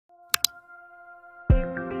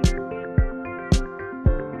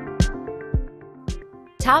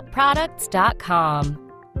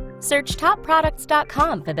TopProducts.com. Search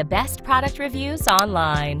TopProducts.com for the best product reviews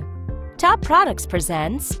online. Top Products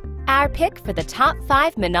presents our pick for the top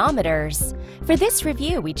 5 manometers. For this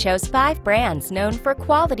review, we chose 5 brands known for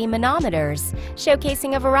quality manometers,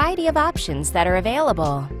 showcasing a variety of options that are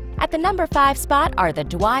available. At the number 5 spot are the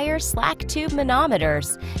Dwyer Slack Tube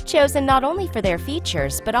Manometers, chosen not only for their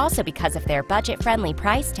features but also because of their budget-friendly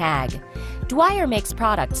price tag. Dwyer makes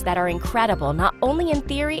products that are incredible not only in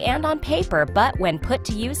theory and on paper but when put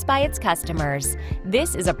to use by its customers.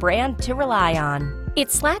 This is a brand to rely on.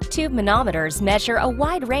 Its slack tube manometers measure a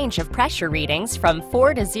wide range of pressure readings from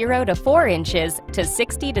 4 to 0 to 4 inches to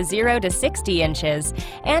 60 to 0 to 60 inches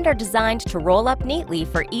and are designed to roll up neatly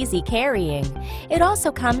for easy carrying. It also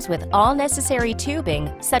comes with all necessary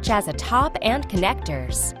tubing, such as a top and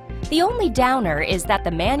connectors. The only downer is that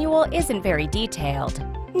the manual isn't very detailed.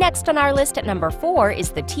 Next on our list at number 4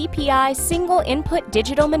 is the TPI Single Input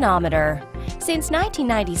Digital Manometer. Since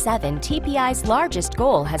 1997, TPI's largest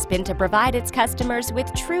goal has been to provide its customers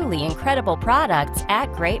with truly incredible products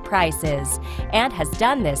at great prices, and has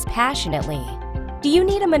done this passionately. Do you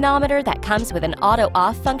need a manometer that comes with an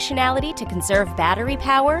auto-off functionality to conserve battery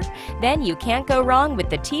power? Then you can't go wrong with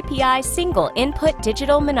the TPI Single Input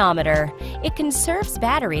Digital Manometer. It conserves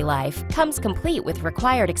battery life, comes complete with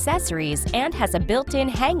required accessories, and has a built-in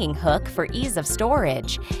hanging hook for ease of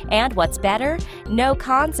storage. And what's better, no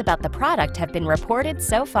cons about the product have been reported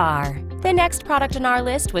so far. The next product on our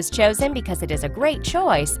list was chosen because it is a great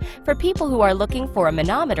choice for people who are looking for a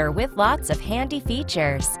manometer with lots of handy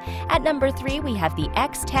features. At number 3, we have the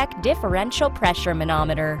Extech Differential Pressure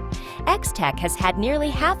Manometer. Extech has had nearly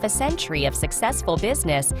half a century of successful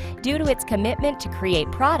business due to its commitment to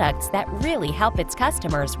create products that really help its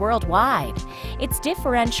customers worldwide. Its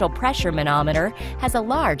differential pressure manometer has a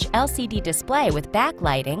large LCD display with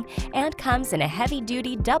backlighting and comes in a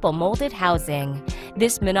heavy-duty double-molded housing.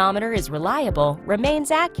 This manometer is reliable,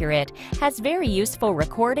 remains accurate, has very useful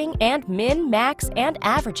recording and min, max, and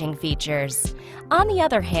averaging features. On the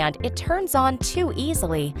other hand, it turns on too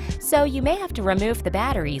easily, so you may have to remove the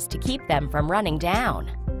batteries to keep them from running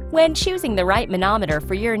down. When choosing the right manometer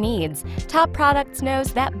for your needs, Top Products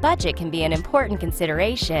knows that budget can be an important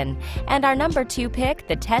consideration, and our number 2 pick,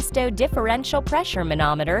 the Testo Differential Pressure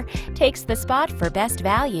Manometer, takes the spot for best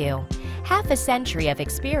value. Half a century of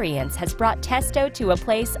experience has brought Testo to a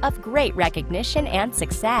place of great recognition and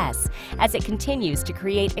success as it continues to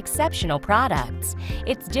create exceptional products.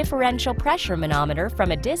 Its differential pressure manometer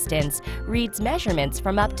from a distance reads measurements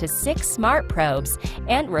from up to 6 smart probes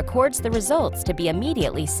and records the results to be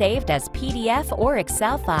immediately saved as PDF or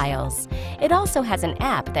Excel files. It also has an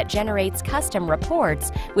app that generates custom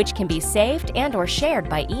reports which can be saved and/or shared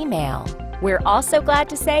by email. We're also glad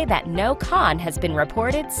to say that no con has been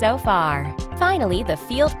reported so far. Finally, the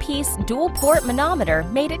Fieldpiece dual-port manometer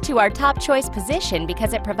made it to our top choice position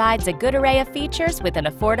because it provides a good array of features with an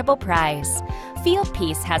affordable price.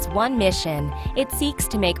 Fieldpiece has one mission. It seeks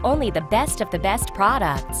to make only the best of the best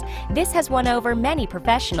products. This has won over many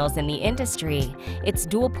professionals in the industry. Its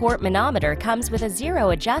dual-port manometer comes with a zero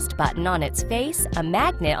adjust button on its face, a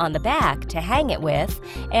magnet on the back to hang it with,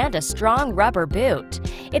 and a strong rubber boot.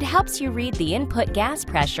 It helps you read the input gas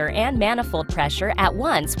pressure and manifold pressure at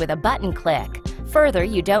once with a button click. Further,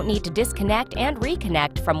 you don't need to disconnect and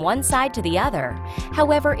reconnect from one side to the other.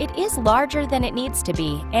 However, it is larger than it needs to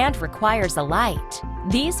be and requires a light.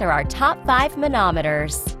 These are our top 5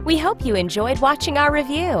 manometers. We hope you enjoyed watching our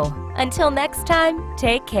review. Until next time,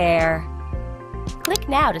 take care. Click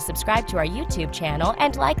now to subscribe to our YouTube channel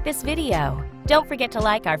and like this video. Don't forget to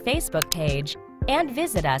like our Facebook page and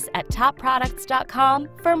visit us at TopProducts.com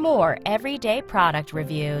for more everyday product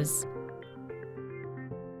reviews.